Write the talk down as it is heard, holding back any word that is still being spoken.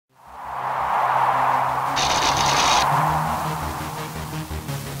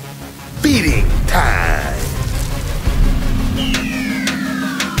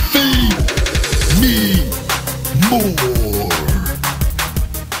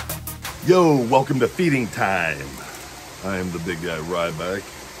Yo, welcome to feeding time. I am the big guy Ryback.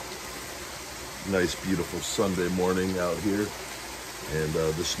 Nice, beautiful Sunday morning out here. And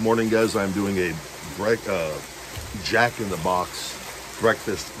this morning, guys, I'm doing a Jack in the Box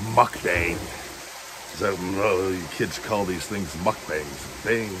breakfast mukbang. I don't know, you kids call these things mukbangs.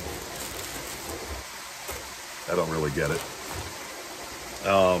 Bang. I don't really get it.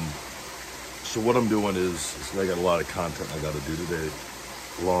 So what I'm doing is I got a lot of content I got to do today.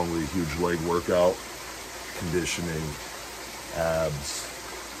 Along with a huge leg workout, conditioning, abs.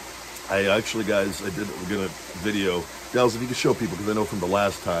 I actually, guys, we're gonna video. Dells, if you could show people, because I know from the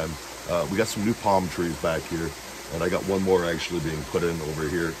last time, we got some new palm trees back here, and I got one more actually being put in over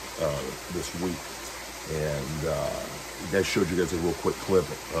here this week. And you guys showed you guys a real quick clip.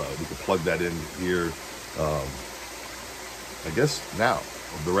 We could plug that in here. I guess now.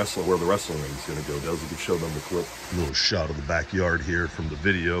 Where the wrestling ring is going to go. Dells, you can show them the clip. A little shot of the backyard here from the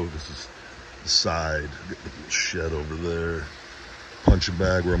video. This is the side. Get the little shed over there. Punching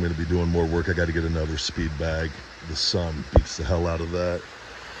bag where I'm going to be doing more work. I got to get another speed bag. The sun beats the hell out of that.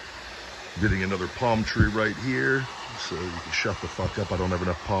 Getting another palm tree right here. So you can shut the fuck up. I don't have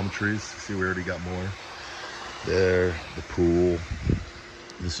enough palm trees. See, we already got more. There, the pool.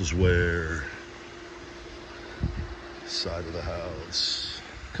 This is where side of the house.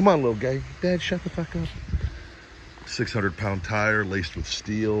 Come on, little guy. Dad, shut the fuck up. 600-pound tire laced with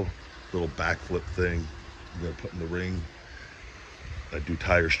steel. Little backflip thing I'm gonna put in the ring. I do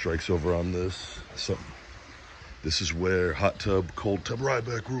tire strikes over on this. So this is where hot tub, cold tub,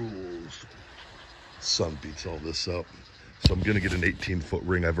 Ryback rules. Sun beats all this up. So I'm gonna get an 18-foot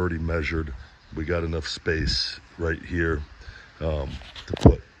ring. I've already measured. We got enough space right here to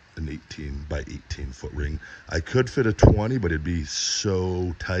put an 18 by 18-foot ring. I could fit a 20, but it'd be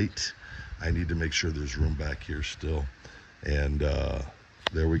so tight. I need to make sure there's room back here still. And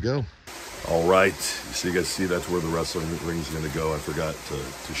there we go. All right, so you guys see that's where the wrestling ring's gonna go. I forgot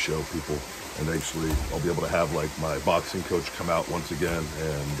to show people. And actually, I'll be able to have like my boxing coach come out once again,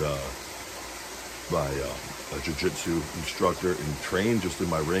 and my jiu-jitsu instructor, and train just in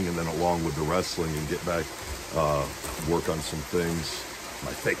my ring, and then along with the wrestling, and get back, work on some things. My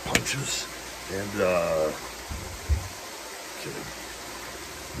fake punches, and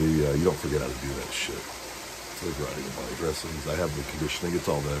you don't forget how to do that shit. It's like riding a bike. Wrestling, I have the conditioning, it's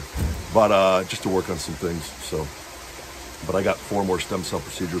all there. But just to work on some things. So, but I got 4 more stem cell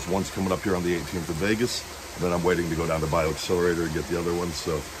procedures. One's coming up here on the 18th in Vegas, and then I'm waiting to go down to Bio Accelerator and get the other one.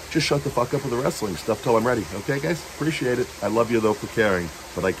 So just shut the fuck up with the wrestling stuff till I'm ready. Okay, guys? Appreciate it. I love you though for caring,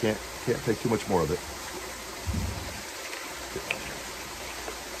 but I can't take too much more of it.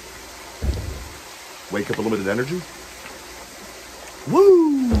 Wake up a limited energy.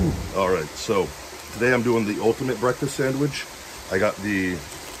 Woo! All right, so today I'm doing the ultimate breakfast sandwich. I got I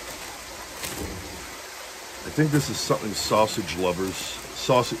think this is something sausage lovers,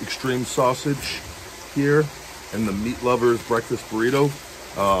 extreme sausage here, and the meat lovers breakfast burrito.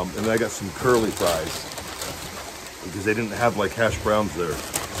 And then I got some curly fries because they didn't have like hash browns there.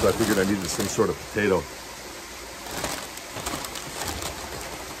 So I figured I needed some sort of potato.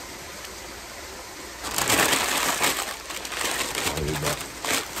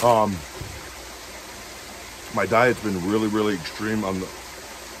 My diet's been really extreme on the,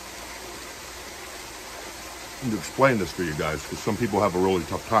 to explain this to you guys, because some people have a really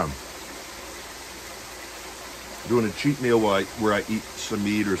tough time. Doing a cheat meal where I eat some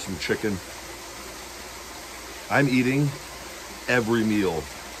meat or some chicken. I'm eating every meal,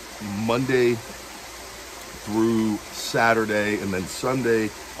 Monday through Saturday, and then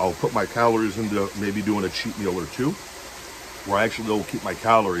Sunday I'll put my calories into maybe doing a cheat meal or 2. Where I actually will keep my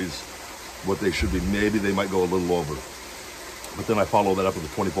calories what they should be. Maybe they might go a little over. But then I follow that up with a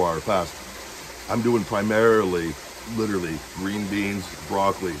 24-hour fast. I'm doing primarily, literally, green beans,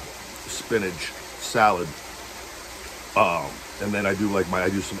 broccoli, spinach, salad. And then I do I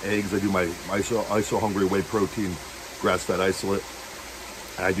do some eggs. I do my ISO Hungry Whey Protein grass-fed isolate.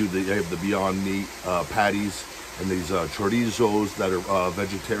 And I have the Beyond Meat patties and these chorizos that are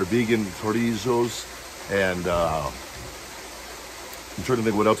vegan chorizos. And I'm trying to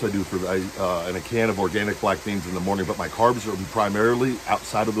think what else I do and a can of organic black beans in the morning, but my carbs are primarily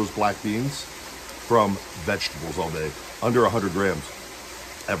outside of those black beans from vegetables all day, under 100 grams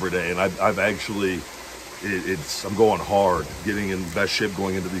every day. And I've actually, I'm going hard, getting in best shape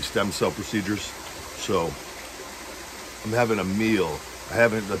going into these stem cell procedures. So I'm having a meal.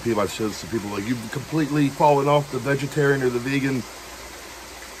 I've said to people like, you've completely fallen off the vegetarian or the vegan.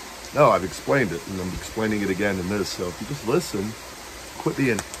 No, I've explained it, and I'm explaining it again in this. So if you just listen, quit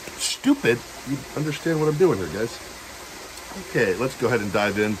being stupid, you understand what I'm doing here, guys. Okay, let's go ahead and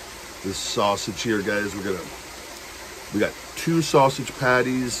dive in. This sausage here, guys, we got 2 sausage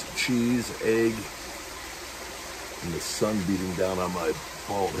patties, cheese, egg, and the sun beating down on my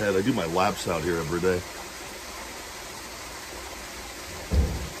bald head. I do my laps out here every day.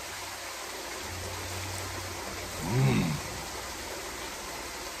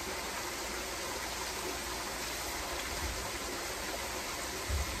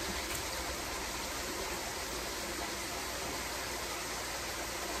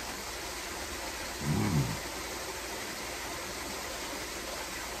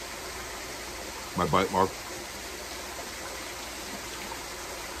 My bite mark.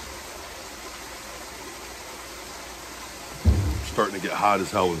 Starting to get hot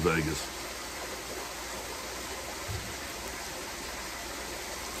as hell in Vegas.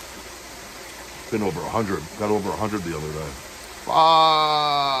 Been over 100. Got over 100 the other day.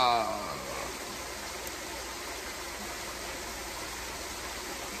 Ah!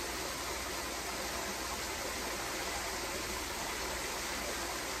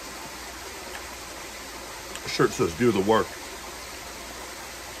 Shirt says do the work.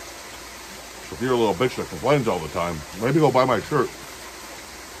 So if you're a little bitch that complains all the time, maybe go buy my shirt.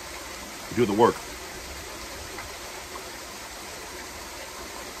 Do the work.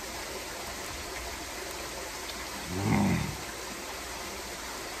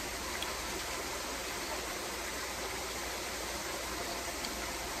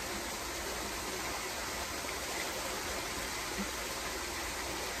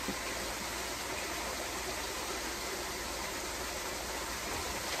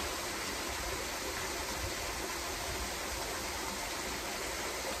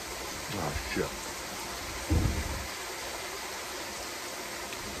 Oh, shit.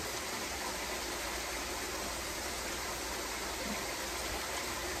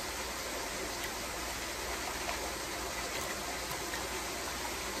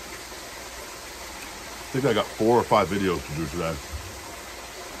 I think I got 4 or 5 videos to do today.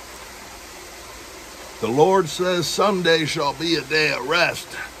 The Lord says Sunday shall be a day of rest.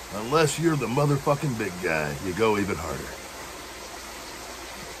 Unless you're the motherfucking big guy, you go even harder.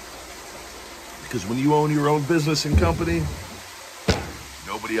 Because when you own your own business and company,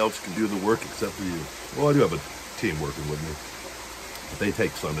 nobody else can do the work except for you. Well, I do have a team working with me. But they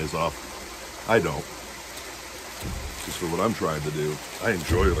take Sundays off. I don't. Just for what I'm trying to do. I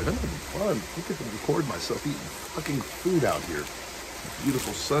enjoy it. Like, I'm having fun. Look at me record myself eating fucking food out here.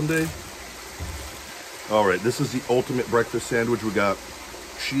 Beautiful Sunday. All right, this is the ultimate breakfast sandwich. We got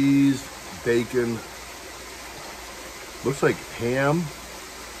cheese, bacon, looks like ham,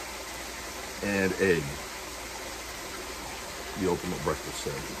 and egg. The ultimate breakfast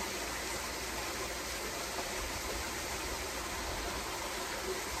sandwich.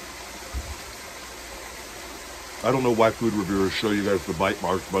 I don't know why food reviewers show you guys the bite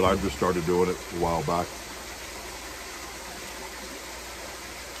marks, but I've just started doing it a while back.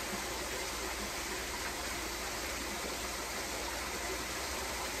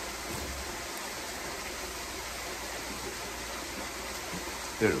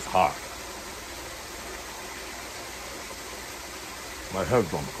 It is hot. My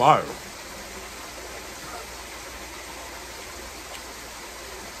head's on fire.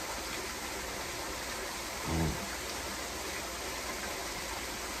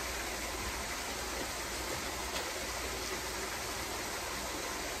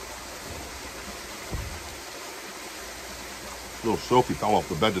 Little Sophie fell off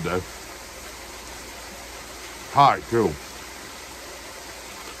the bed today. High, too.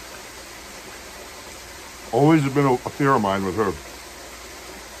 Always has been a fear of mine with her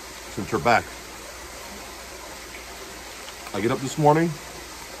since her back. I get up this morning.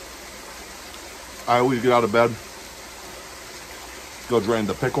 I always get out of bed, go drain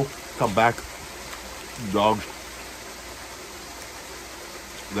the pickle, come back, dogs.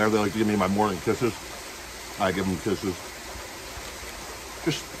 There, they like to give me my morning kisses. I give them kisses.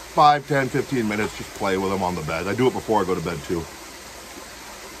 Just 5, 10, 15 minutes, just play with them on the bed. I do it before I go to bed too.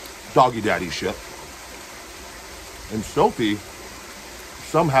 Doggy daddy shit. And Sophie,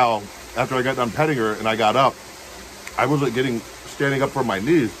 somehow, after I got done petting her and I got up, I wasn't standing up from my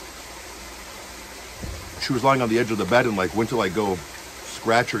knees. She was lying on the edge of the bed and like went to like go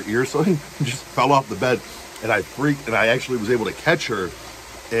scratch her ear, so and just fell off the bed. And I freaked, and I actually was able to catch her,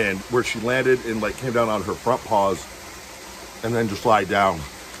 and where she landed and like came down on her front paws and then just lie down.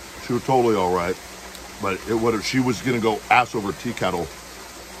 She was totally all right, but she was gonna go ass over tea kettle.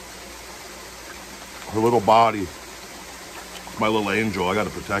 Her little body, my little angel, I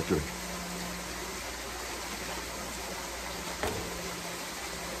gotta protect her.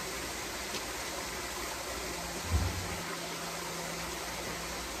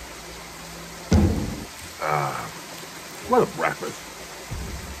 What a breakfast.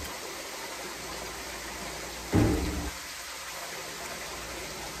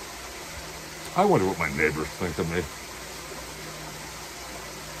 I wonder what my neighbors think of me.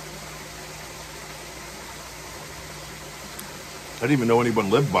 I didn't even know anyone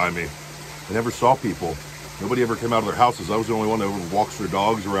lived by me. I never saw people. Nobody ever came out of their houses. I was the only one that ever walks their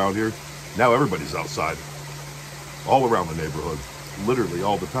dogs around here. Now everybody's outside. All around the neighborhood. Literally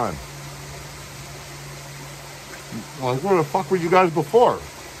all the time. Like, where the fuck were you guys before?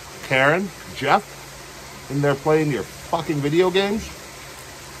 Karen? Jeff? In there playing your fucking video games?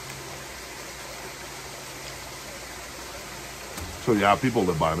 So yeah, people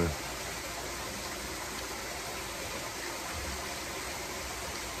live by me.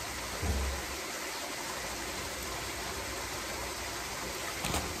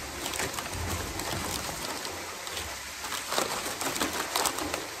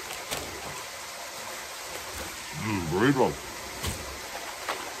 Burrito.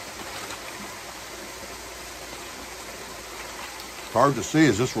 Hard to see.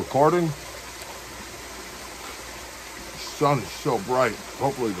 Is this recording? The sun is so bright.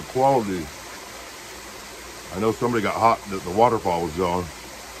 Hopefully the quality. I know somebody got hot that the waterfall was going.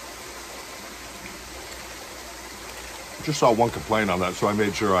 Just saw one complaint on that, so I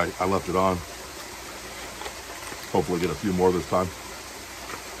made sure I left it on. Hopefully get a few more this time.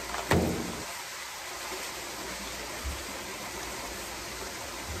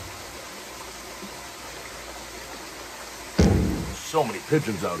 So many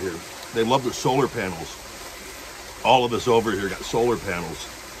pigeons out here. They love the solar panels. All of us over here got solar panels.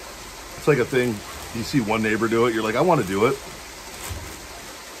 It's like a thing. You see one neighbor do it, you're like, I want to do it.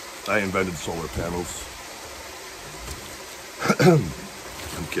 I invented solar panels.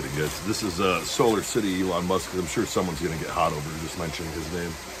 I'm kidding, guys. This is Solar City Elon Musk. I'm sure someone's going to get hot over just mentioning his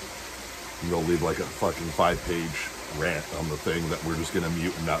name. And they'll leave like a fucking 5-page rant on the thing that we're just going to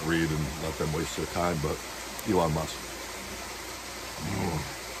mute and not read and let them waste their time. But Elon Musk.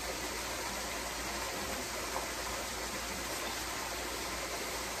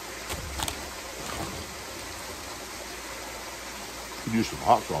 Could use some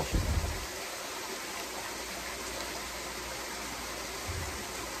hot sauce.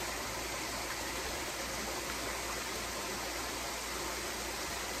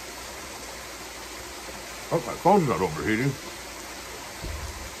 Oh, my phone's not overheating.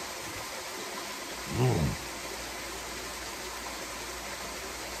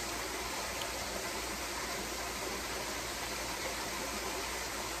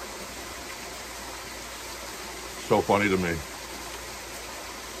 So funny to me.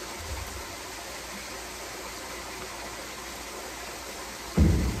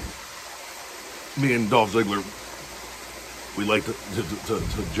 Me and Dolph Ziggler, we like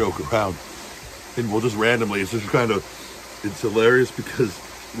to joke around, and we'll just randomly, it's just kind of, it's hilarious because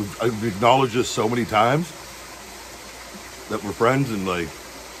we've acknowledged this so many times that we're friends, and like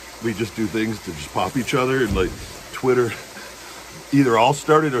we just do things to just pop each other, and like Twitter, either I'll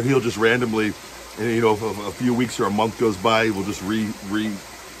start it or he'll just randomly, and you know, if a few weeks or a month goes by, we'll just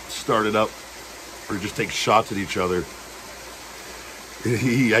restart it up, or just take shots at each other.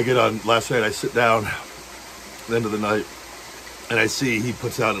 I get on last night, I sit down at the end of the night, and I see he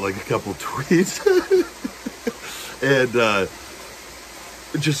puts out like a couple tweets, and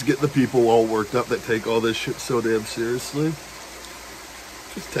just get the people all worked up that take all this shit so damn seriously.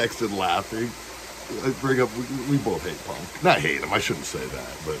 Just texting, laughing. I bring up, we both hate Punk. Not hate him, I shouldn't say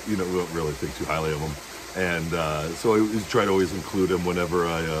that, but you know, we don't really think too highly of him. And so I try to always include him whenever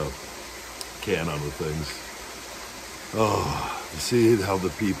I can on the things. Oh, you see how the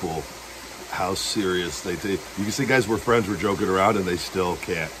people, how serious they take. You can see guys, we're friends, we're joking around, and they still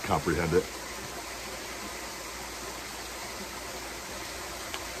can't comprehend it.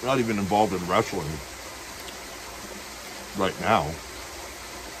 We're not even involved in wrestling right now.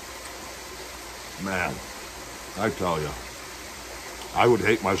 Man, I tell you, I would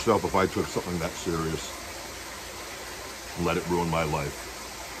hate myself if I took something that serious and let it ruin my life.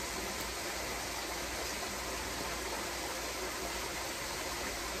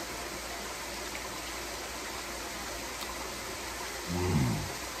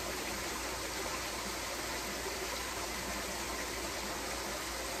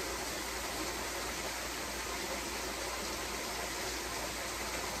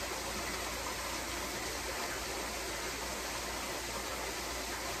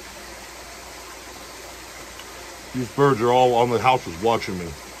 These birds are all on the houses watching me.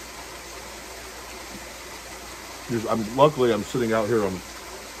 Luckily, I'm sitting out here, I'm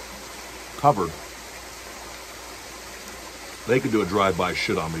covered. They could do a drive-by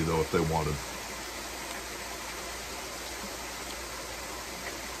shit on me, though, if they wanted.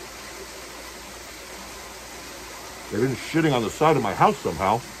 They've been shitting on the side of my house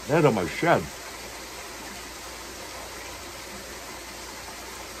somehow, and on my shed.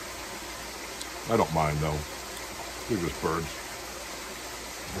 I don't mind though. They're just birds.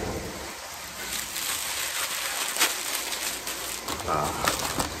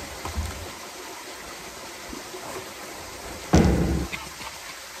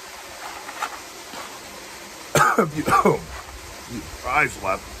 You fries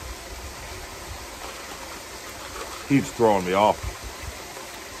left. He's throwing me off.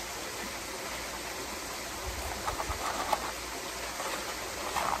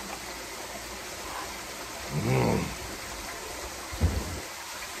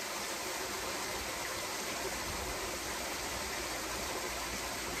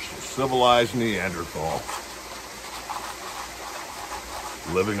 Civilized Neanderthal,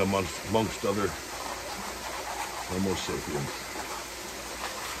 living amongst other Homo sapiens.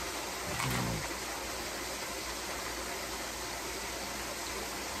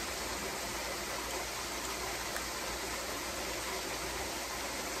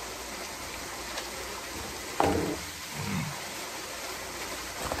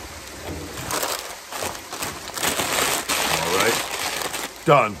 All right,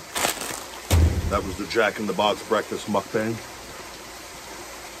 done. That was the Jack in the Box breakfast mukbang.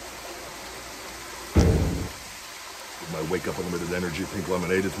 My Wake Up Unlimited Energy pink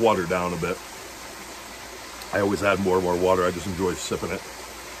lemonade. It's watered down a bit. I always add more and more water. I just enjoy sipping it.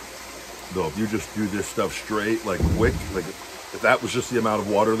 Though if you just do this stuff straight, like quick, like if that was just the amount of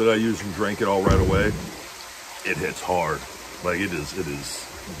water that I used and drank it all right away, it hits hard. Like it is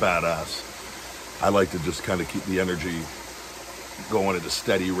badass. I like to just kind of keep the energy going at a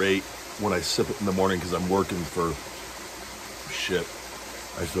steady rate when I sip it in the morning because I'm working for shit.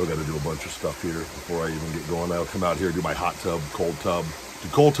 I still got to do a bunch of stuff here before I even get going. I'll come out here, do my hot tub, cold tub, do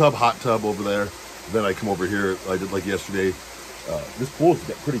cold tub, hot tub over there. Then I come over here. I did like yesterday. This pool's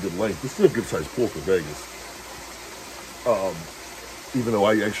got pretty good length. This is a good sized pool for Vegas. Even though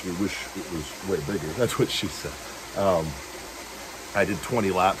I actually wish it was way bigger. That's what she said. I did 20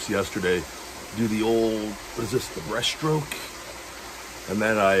 laps yesterday. Do the old, what is this, the breaststroke? And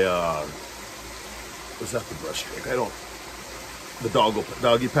then was that the breaststroke? The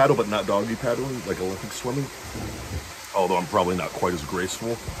doggy paddle, but not doggy paddling, like Olympic swimming. Although I'm probably not quite as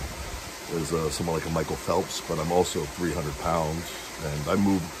graceful as someone like a Michael Phelps, but I'm also 300 pounds, and I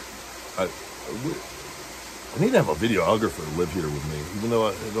need to have a videographer to live here with me, even though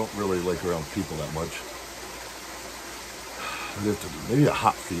I don't really like around people that much. Maybe a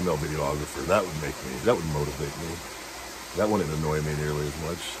hot female videographer. That would motivate me. That wouldn't annoy me nearly as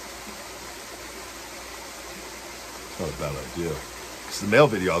much. It's not a bad idea. Because the male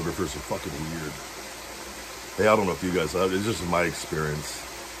videographers are fucking weird. Hey, I don't know if you guys, it's just my experience.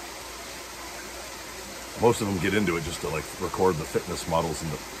 Most of them get into it just to like record the fitness models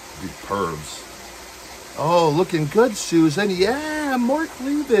and the big pervs. Oh, looking good, Susan. Yeah, more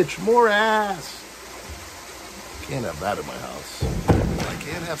cleavage, more ass. Can't have that in my house. I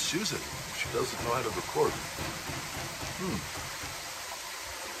can't have Susan. She doesn't know how to record.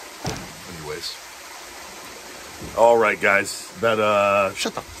 Anyways. All right, guys. That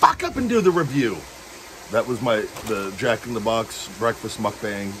shut the fuck up and do the review. That was the Jack in the Box breakfast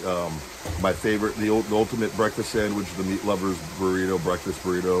mukbang. My favorite, the ultimate breakfast sandwich, the meat lovers burrito, breakfast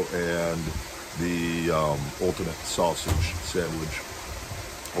burrito, and the ultimate sausage sandwich,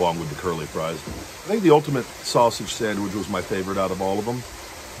 along with the curly fries. I think the ultimate sausage sandwich was my favorite out of all of them.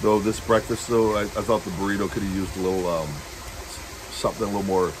 Though this breakfast, though, I thought the burrito could have used a little something, a little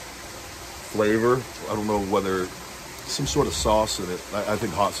more flavor. I don't know whether some sort of sauce in it. I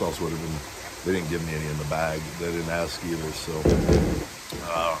think hot sauce would have been. They didn't give me any in the bag. They didn't ask either. So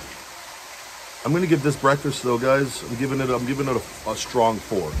I'm gonna give this breakfast though, guys. I'm giving it a strong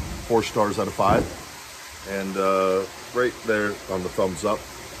 4. 4 stars out of 5, and right there on the thumbs up.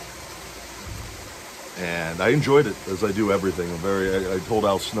 And I enjoyed it, as I do everything. I told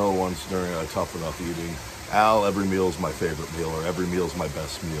Al Snow once during a Tough Enough eating, Al, every meal is my favorite meal, or every meal is my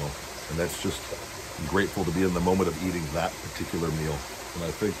best meal. And that's just, I'm grateful to be in the moment of eating that particular meal. And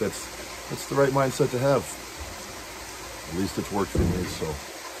I think that's the right mindset to have. At least it's worked for me. So,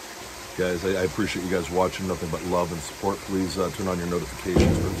 guys, I appreciate you guys watching. Nothing but love and support. Please turn on your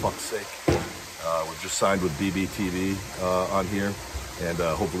notifications, for fuck's sake. We've just signed with BBTV on here, and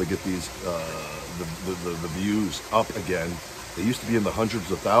hopefully get these the views up again. They used to be in the hundreds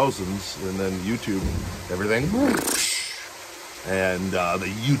of thousands, and then YouTube, everything, and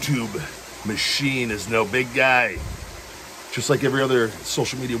the YouTube machine is no big guy. Just like every other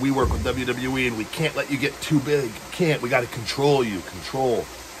social media, we work with WWE, and we can't let you get too big. Can't. We got to control you. Control.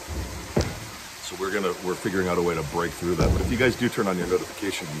 So we're figuring out a way to break through that. But if you guys do turn on your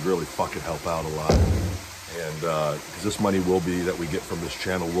notification, you really fucking help out a lot. And because this money that we get from this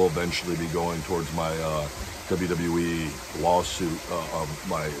channel will eventually be going towards my WWE lawsuit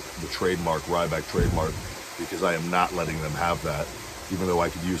of the trademark, Ryback trademark, because I am not letting them have that. Even though I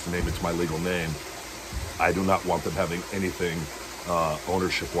could use the name, it's my legal name. I do not want them having anything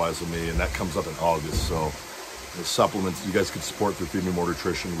ownership-wise of me, and that comes up in August. So the supplements, you guys could support through Feed Me More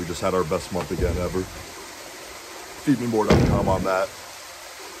Nutrition. We just had our best month again ever. FeedMeMore.com on that,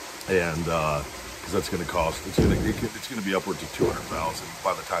 and because that's going to cost, it's going to be upwards of 200,000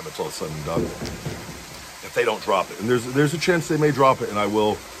 by the time it's all said and done. If they don't drop it, and there's a chance they may drop it, and I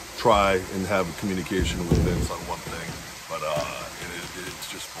will try and have communication with Vince on one thing, but it's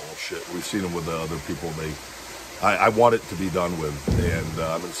just bullshit. We've seen them with the other people. I want it to be done with, and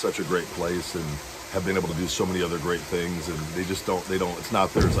I'm in such a great place and have been able to do so many other great things, and they don't, it's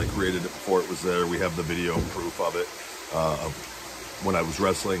not theirs. I created it before it was there. We have the video proof of it, of when I was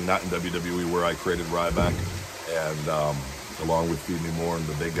wrestling, not in WWE, where I created Ryback, and along with Feed Me More and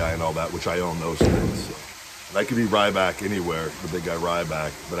the big guy and all that, which I own those things. So. And I could be Ryback anywhere, the big guy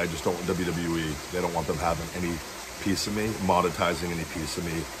Ryback, but I just don't want WWE. They don't want them having any piece of me, monetizing any piece of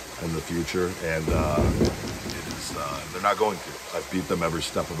me in the future, and they're not going to. I've beat them every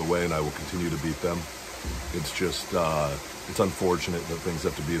step of the way, and I will continue to beat them. It's just, it's unfortunate that things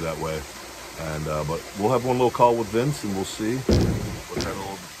have to be that way. And but we'll have one little call with Vince, and we'll see what kind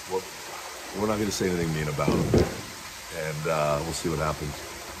of. We're not going to say anything mean about him, and we'll see what happens.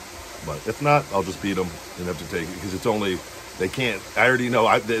 But if not, I'll just beat them and have to take it, because it's only, they can't, I already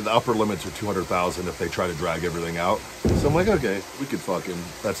know, the upper limits are 200,000 if they try to drag everything out. So I'm like, okay, we could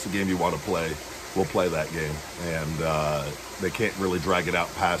that's the game you want to play. We'll play that game. And they can't really drag it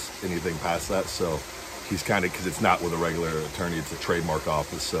out past anything past that. So he's kind of, because it's not with a regular attorney, it's a trademark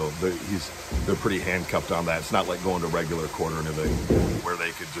office. So they're pretty handcuffed on that. It's not like going to regular court or anything where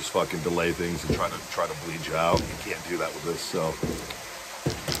they could just fucking delay things and try to bleed you out. You can't do that with this. So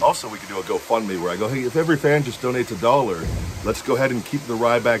also, we could do a GoFundMe where I go, hey, if every fan just donates $1, let's go ahead and keep the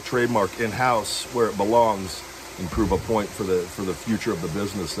Ryback trademark in-house where it belongs and prove a point for the future of the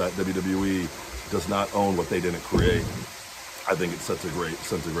business that WWE does not own what they didn't create. I think it sends a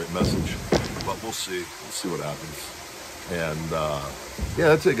great message. But we'll see. We'll see what happens. And yeah,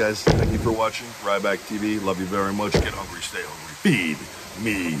 that's it, guys. Thank you for watching Ryback TV. Love you very much. Get hungry, stay hungry. Feed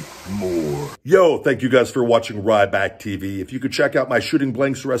me more. Yo, thank you guys for watching Ryback TV. If you could check out my Shooting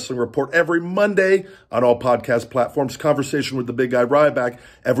Blanks Wrestling Report every Monday on all podcast platforms, Conversation with the Big Guy Ryback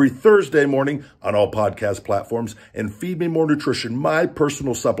every Thursday morning on all podcast platforms, and Feed Me More Nutrition, my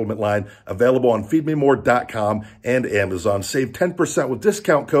personal supplement line, available on feedmemore.com and Amazon. Save 10% with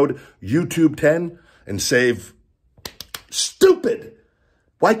discount code YouTube10 and save. Stupid!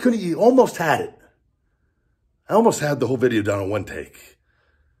 Why couldn't you? Almost had it. I almost had the whole video done in one take.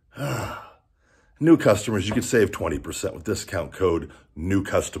 New customers, you can save 20% with discount code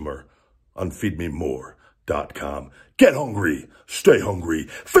NEWCUSTOMER on feedmemore.com. Get hungry, stay hungry,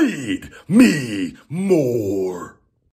 feed me more.